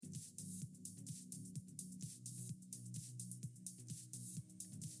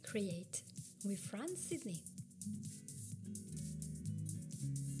Create with Fran Sydney.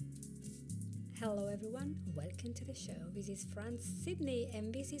 Hello everyone, welcome to the show. This is Fran Sydney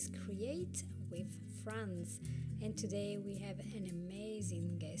and this is Create with Franz. And today we have an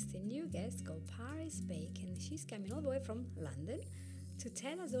amazing guest, a new guest called Paris Bacon. She's coming all the way from London to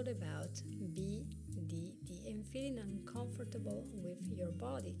tell us all about BDD and feeling uncomfortable with your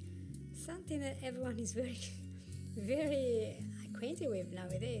body. Something that everyone is very acquainted with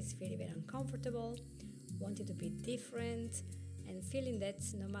nowadays, feeling very uncomfortable, wanting to be different, and feeling that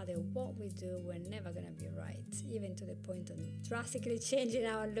no matter what we do, we're never gonna be right, even to the point of drastically changing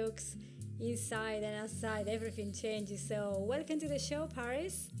our looks inside and outside. Everything changes. So welcome to the show,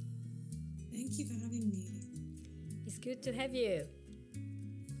 Paris. Thank you for having me. It's good to have you.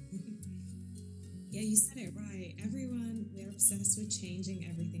 Yeah, you said it right. Everyone, we're obsessed with changing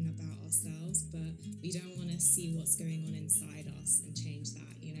everything about ourselves, but we don't want to see what's going on inside us and change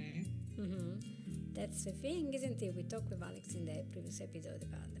that, you know? That's the thing, isn't it? We talked with Alex in the previous episode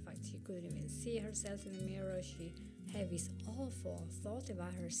about the fact she couldn't even see herself in the mirror. She had this awful thought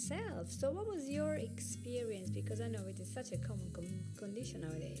about herself. So what was your experience? Because I know it is such a common condition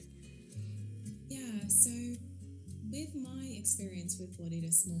nowadays. Yeah, so with my experience with body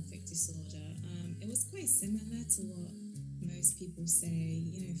dysmorphic disorder, it was quite similar to what most people say,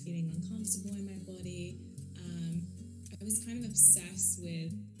 you know, feeling uncomfortable in my body. I was kind of obsessed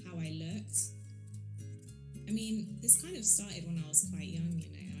with how I looked. I mean, this kind of started when I was quite young, you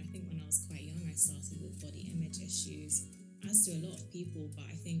know. I think when I was quite young, I started with body image issues, as do a lot of people. But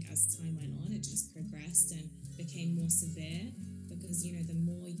I think as time went on, it just progressed and became more severe because, you know, the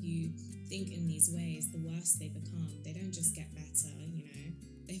more you think in these ways, the worse they become. They don't just get better, you know,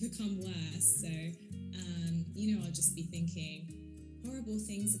 they become worse. So, you know, I'll just be thinking horrible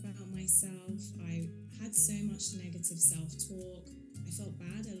things about myself. I had so much negative self-talk. I felt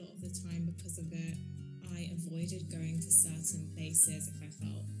bad a lot of the time because of it. I avoided going to certain places if I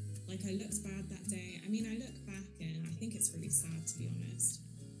felt like I looked bad that day. I mean, I look back and I think it's really sad, to be honest.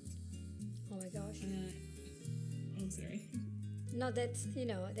 Oh my gosh. I'm sorry. No, that's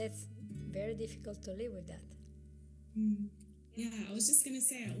very difficult to live with that. Yeah, I was just going to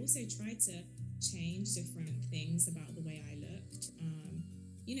say, I also tried to change different things about the way I looked,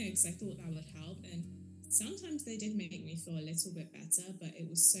 you know, because I thought that would help. And sometimes they did make me feel a little bit better, but it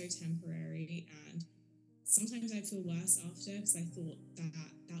was so temporary. And sometimes I'd feel worse after because I thought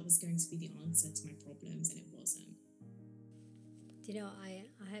that was going to be the answer to my problems, and it wasn't. You know, I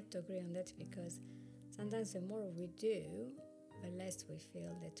have to agree on that because sometimes the more we do, the less we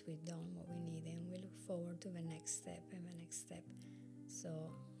feel that we've done what we need and we look forward to the next step and the next step. So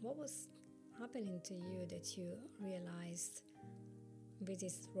what was happening to you that you realized this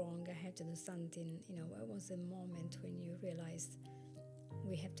is wrong, I have to do something? You know, what was the moment when you realized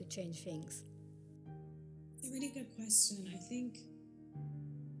we have to change things? It's a really good question. I think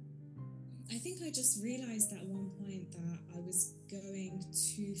I just realized at one point that I was going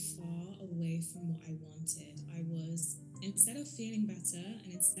too far away from what I wanted. I was, instead of feeling better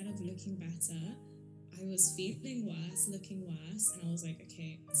and instead of looking better, I was feeling worse, looking worse, and I was like,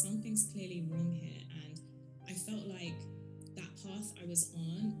 okay, something's clearly wrong here. And I felt like that path I was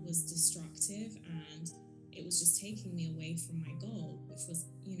on was destructive and it was just taking me away from my goal, which was,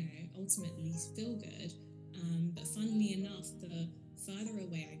 you know, ultimately feel good. But funnily enough, the further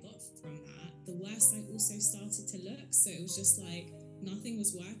away I got from that, the worse I also started to look. So it was just like nothing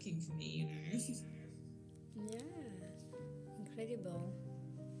was working for me, you know. Yeah, incredible.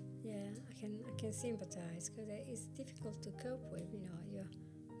 Yeah, I can sympathize because it's difficult to cope with. You know, you're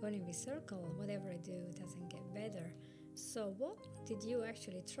going in this circle. Whatever I do, it doesn't get better. So, what did you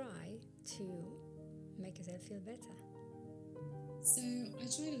actually try to make yourself feel better? So I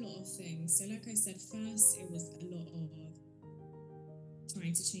tried a lot of things. So like I said, first it was a lot of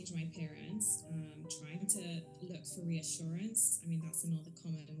trying to change my appearance, trying to look for reassurance. I mean, that's another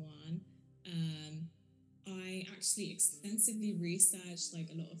common one. I actually extensively researched like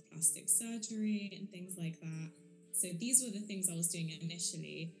a lot of plastic surgery and things like that. So these were the things I was doing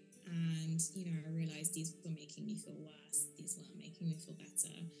initially. And, you know, I realized these were making me feel worse. These weren't making me feel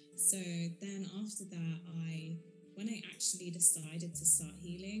better. So then after that, when I actually decided to start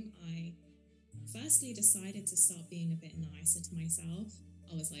healing, I firstly decided to start being a bit nicer to myself.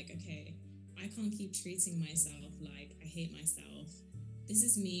 I was like, okay, I can't keep treating myself like I hate myself. This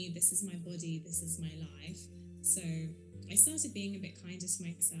is me, this is my body, this is my life. So I started being a bit kinder to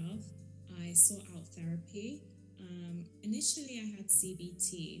myself. I sought out therapy. Initially, I had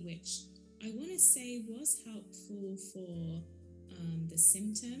CBT, which I want to say was helpful for the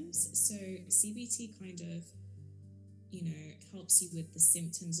symptoms. So CBT kind of helps you with the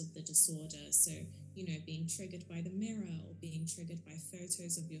symptoms of the disorder. So, being triggered by the mirror, or being triggered by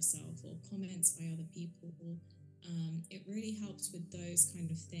photos of yourself or comments by other people. It really helped with those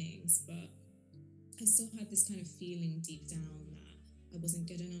kind of things. But I still had this kind of feeling deep down that I wasn't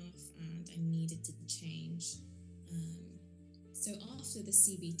good enough and I needed to change. So after the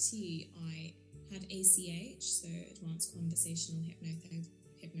CBT, I had ACH, so Advanced Conversational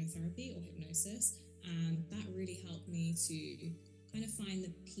Hypnotherapy or hypnosis, and that really helped me to kind of find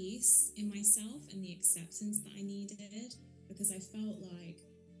the peace in myself and the acceptance that I needed, because I felt like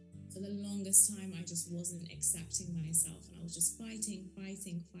for the longest time I just wasn't accepting myself, and I was just fighting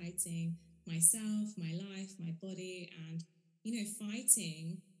myself, my life, my body. And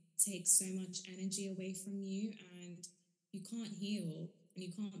fighting takes so much energy away from you, and you can't heal and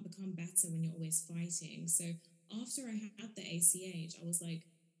you can't become better when you're always fighting. So after I had the ACH, I was like,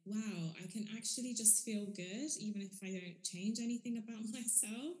 wow, I can actually just feel good even if I don't change anything about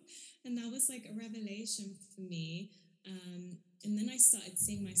myself. And that was like a revelation for me. And then I started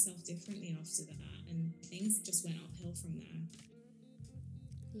seeing myself differently after that, and things just went uphill from there.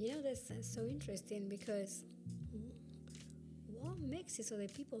 That's so interesting, because what makes it so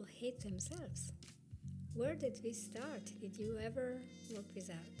that people hate themselves? Where did we start? Did you ever work this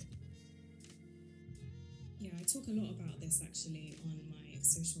out? Yeah, I talk a lot about this actually on my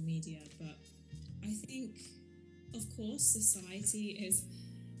social media, but I think, of course, society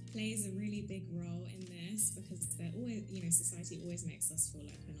plays a really big role in this, because they're always, society always makes us feel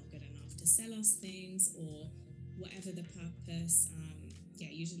like we're not good enough to sell us things or whatever the purpose.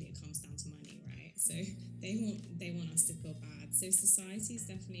 Usually it comes down to money, right? So they want us to feel bad. So society is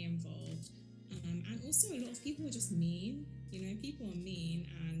definitely involved, and also a lot of people are just mean. People are mean,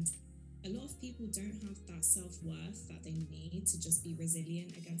 and a lot of people don't have that self-worth that they need to just be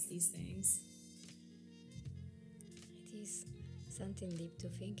resilient against these things. It is something deep to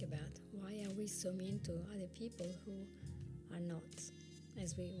think about. Why are we so mean to other people who are not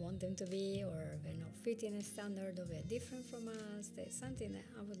as we want them to be, or they're not fitting a standard, or they're different from us? There's something that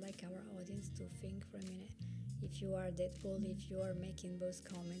I would like our audience to think for a minute. If you are Deadpool, if you are making those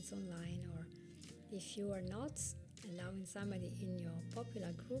comments online, or if you are not allowing somebody in your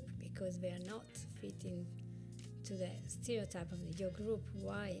popular group because they are not fitting to the stereotype of your group,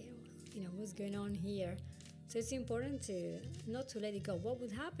 why? What's going on here? So it's important to not to let it go. What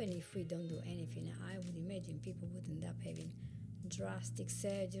would happen if we don't do anything? I would imagine people would end up having drastic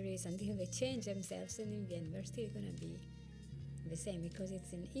surgeries until they change themselves, and in the end they're still going to be the same, because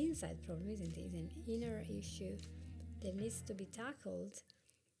it's an inside problem, isn't it? It's an inner issue that needs to be tackled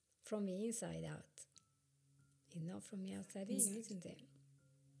from the inside out. It's not from the outside in, isn't it?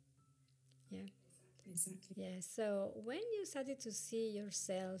 Yeah. Exactly. Yeah. So when you started to see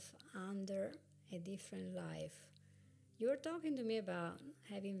yourself under a different life, you were talking to me about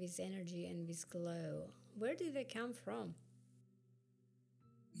having this energy and this glow. Where did they come from?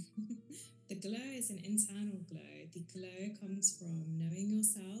 The glow is an internal glow. The glow comes from knowing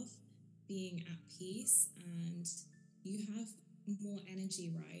yourself, being at peace, and you have more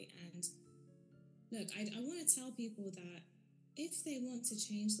energy, right? And look, I want to tell people that if they want to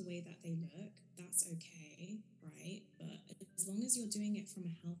change the way that they look, that's okay, right? But as long as you're doing it from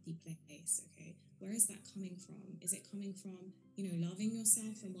a healthy place, okay? Where is that coming from? Is it coming from, loving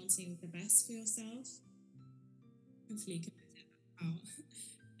yourself and wanting the best for yourself? Hopefully you can edit that out.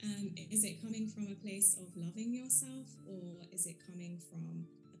 Is it coming from a place of loving yourself, or is it coming from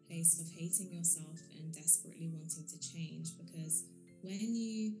a place of hating yourself and desperately wanting to change? Because when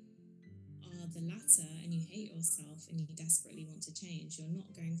you are the latter and you hate yourself and you desperately want to change, you're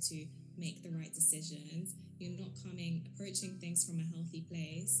not going to make the right decisions. You're not approaching things from a healthy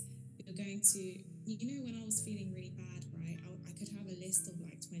place. You're going to, when I was feeling really bad, right, I could have a list of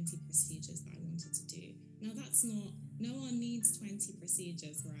like 20 procedures that I wanted to do. Now that's not, no one needs 20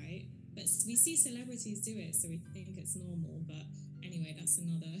 procedures, right? But we see celebrities do it, so we think it's normal. But anyway, that's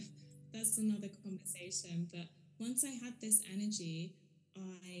another conversation. But once I had this energy,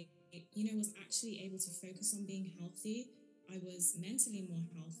 I was actually able to focus on being healthy. I was mentally more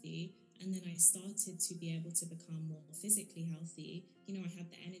healthy, and then I started to be able to become more physically healthy. I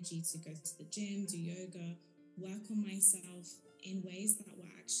had the energy to go to the gym, do yoga, work on myself in ways that were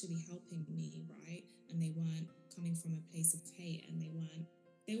actually helping me, right? And they weren't coming from a place of hate, and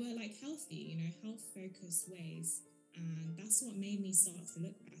they were like healthy, health focused ways. And that's what made me start to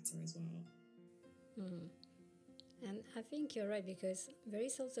look better as well. Mm. And I think you're right, because there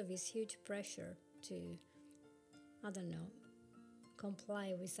is also this huge pressure to, I don't know,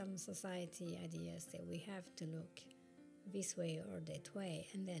 comply with some society ideas that we have to look this way or that way,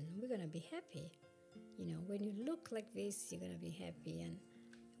 and then we're going to be happy. when you look like this, you're going to be happy. And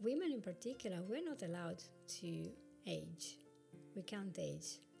women in particular, we're not allowed to age. We can't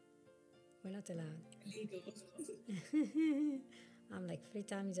age. We're not allowed. Illegal. I'm like 3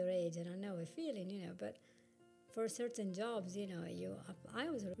 times your age, and I know a feeling, but for certain jobs, I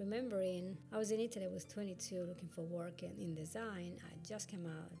was remembering, I was in Italy, I was 22 looking for work in design. I just came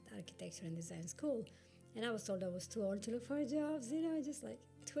out of architecture and design school, and I was told I was too old to look for jobs, just like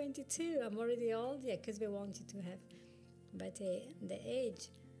 22, I'm already old, because we wanted to have, but the age,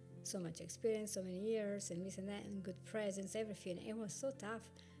 so much experience, so many years, and this and that, and good presence, everything, it was so tough.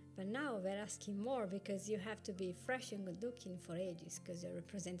 But now they're asking more because you have to be fresh and good looking for ages because you're a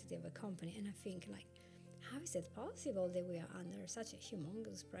representative of a company. And I think, like, how is it possible that we are under such a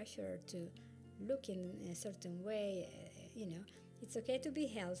humongous pressure to look in a certain way? It's okay to be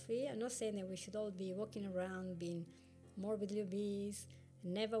healthy. I'm not saying that we should all be walking around being morbidly obese,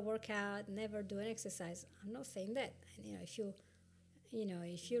 never work out, never do an exercise. I'm not saying that. And,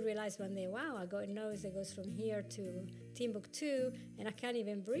 if you realize one day, wow, I got a nose that goes from here to Timbuktu and I can't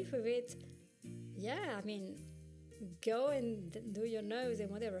even breathe with it, go and do your nose and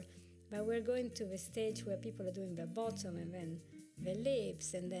whatever. But we're going to the stage where people are doing their bottom and then their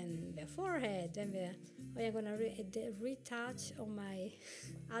lips and then their forehead and I'm going to retouch on my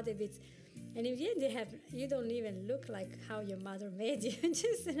other bits. And in the end, you don't even look like how your mother made you,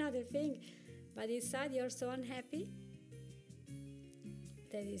 just another thing. But inside, you're so unhappy.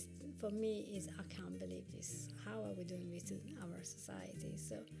 That is, for me, I can't believe this. How are we doing this in our society?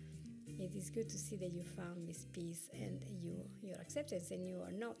 So it is good to see that you found this peace and your acceptance, and you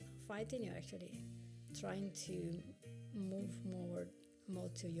are not fighting, you're actually trying to move more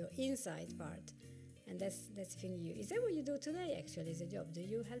to your inside part. And that's the thing. Is that what you do today, actually, as a job? Do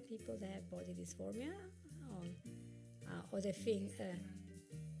you help people that have body dysmorphia? Or the thing,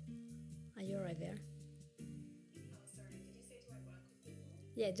 are you right there?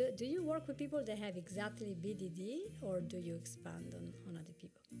 Yeah, do you work with people that have exactly BDD, or do you expand on other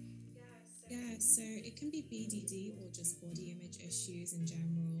people? Yeah, so it can be BDD or just body image issues in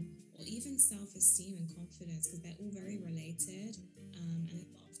general, or even self-esteem and confidence, because they're all very related. And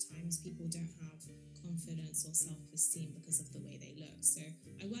a lot of times people don't have confidence or self-esteem because of the way they look. So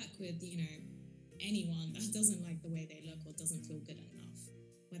I work with, anyone that doesn't like the way they look or doesn't feel good enough,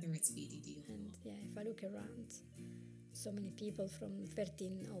 whether it's BDD or not. Yeah, if I look around, so many people from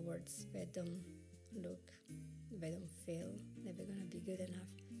 13 onwards, they don't feel that they're going to be good enough.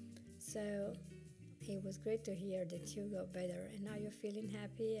 So it was great to hear that you got better and now you're feeling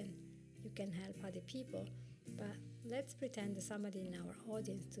happy and you can help other people. But let's pretend that somebody in our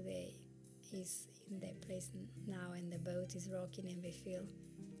audience today is in that place now and the boat is rocking and they feel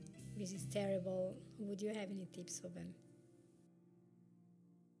this is terrible. Would you have any tips for them?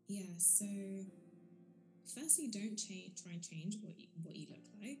 Yeah, so firstly, don't try and change what you look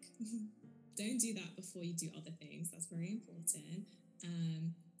like. Don't do that before you do other things. That's very important.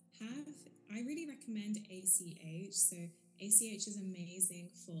 I really recommend ACH. So ACH is amazing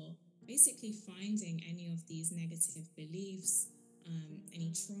for basically finding any of these negative beliefs,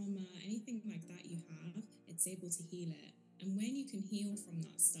 any trauma, anything like that you have. It's able to heal it. And when you can heal from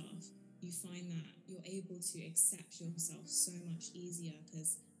that stuff, you find that you're able to accept yourself so much easier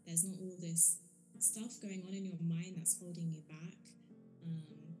because there's not all this stuff going on in your mind that's holding you back.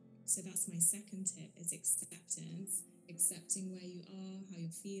 So that's my second tip, is acceptance. Accepting where you are, how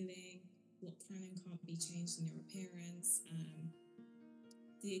you're feeling, what can and can't be changed in your appearance.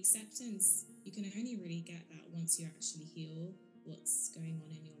 The acceptance, you can only really get that once you actually heal what's going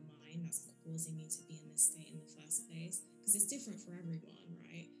on in your mind that's causing you to be in this state in the first place. Because it's different for everyone,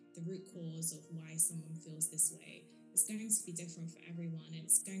 right? The root cause of why someone feels this way is going to be different for everyone, and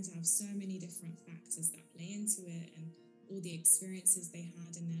it's going to have so many different factors that play into it, and all the experiences they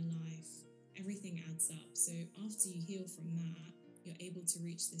had in their life. Everything adds up. So after you heal from that, you're able to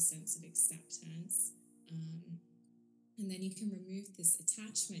reach this sense of acceptance. And then you can remove this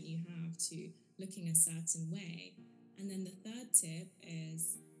attachment you have to looking a certain way. And then the third tip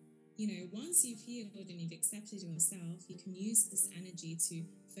is, once you've healed and you've accepted yourself, you can use this energy to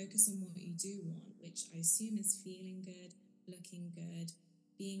focus on what you do want, which I assume is feeling good, looking good,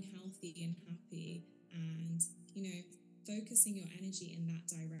 being healthy and happy, and, focusing your energy in that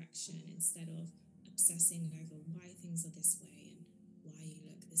direction instead of obsessing over why things are this way and why you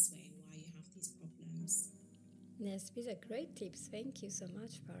look this way and why you have these problems. Yes, these are great tips. Thank you so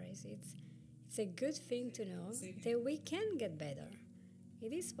much, Paris. It's a good thing to know that we can get better.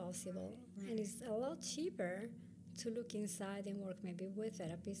 It is possible, and it's a lot cheaper to look inside and work maybe with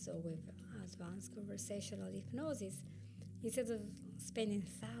therapists or with advanced conversational hypnosis instead of spending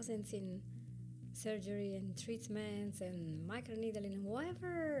thousands in surgery and treatments and microneedling and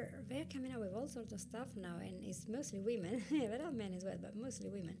whatever. They're coming out with all sorts of stuff now, and it's mostly women. There are men as well, but mostly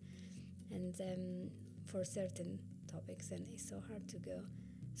women. And for certain topics, and it's so hard to go.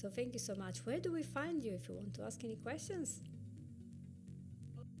 So thank you so much. Where do we find you if you want to ask any questions?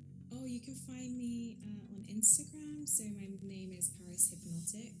 Oh, you can find me on Instagram. So my name is Paris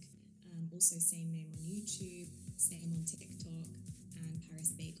Hypnotic. Also same name on YouTube, same on TikTok, and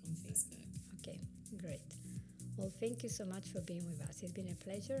Paris Bake on Facebook. Okay, great. Well, thank you so much for being with us. It's been a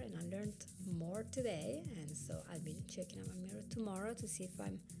pleasure, and I learned more today. And so I'll be checking out my mirror tomorrow to see if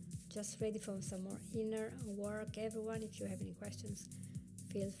I'm just ready for some more inner work. Everyone, if you have any questions,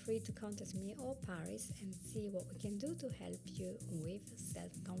 feel free to contact me or Paris and see what we can do to help you with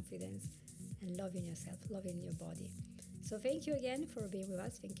self-confidence and loving yourself, loving your body. So thank you again for being with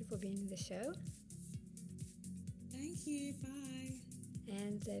us. Thank you for being in the show. Thank you. Bye.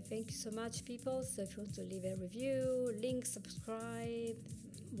 And thank you so much, people. So if you want to leave a review, link, subscribe,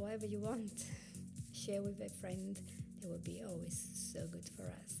 whatever you want, share with a friend. That would be always so good for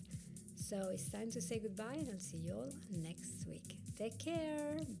us. So it's time to say goodbye, and I'll see you all next week. Take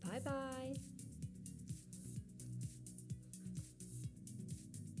care. Bye-bye.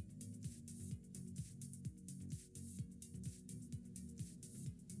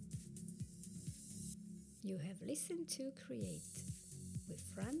 You have listened to Create.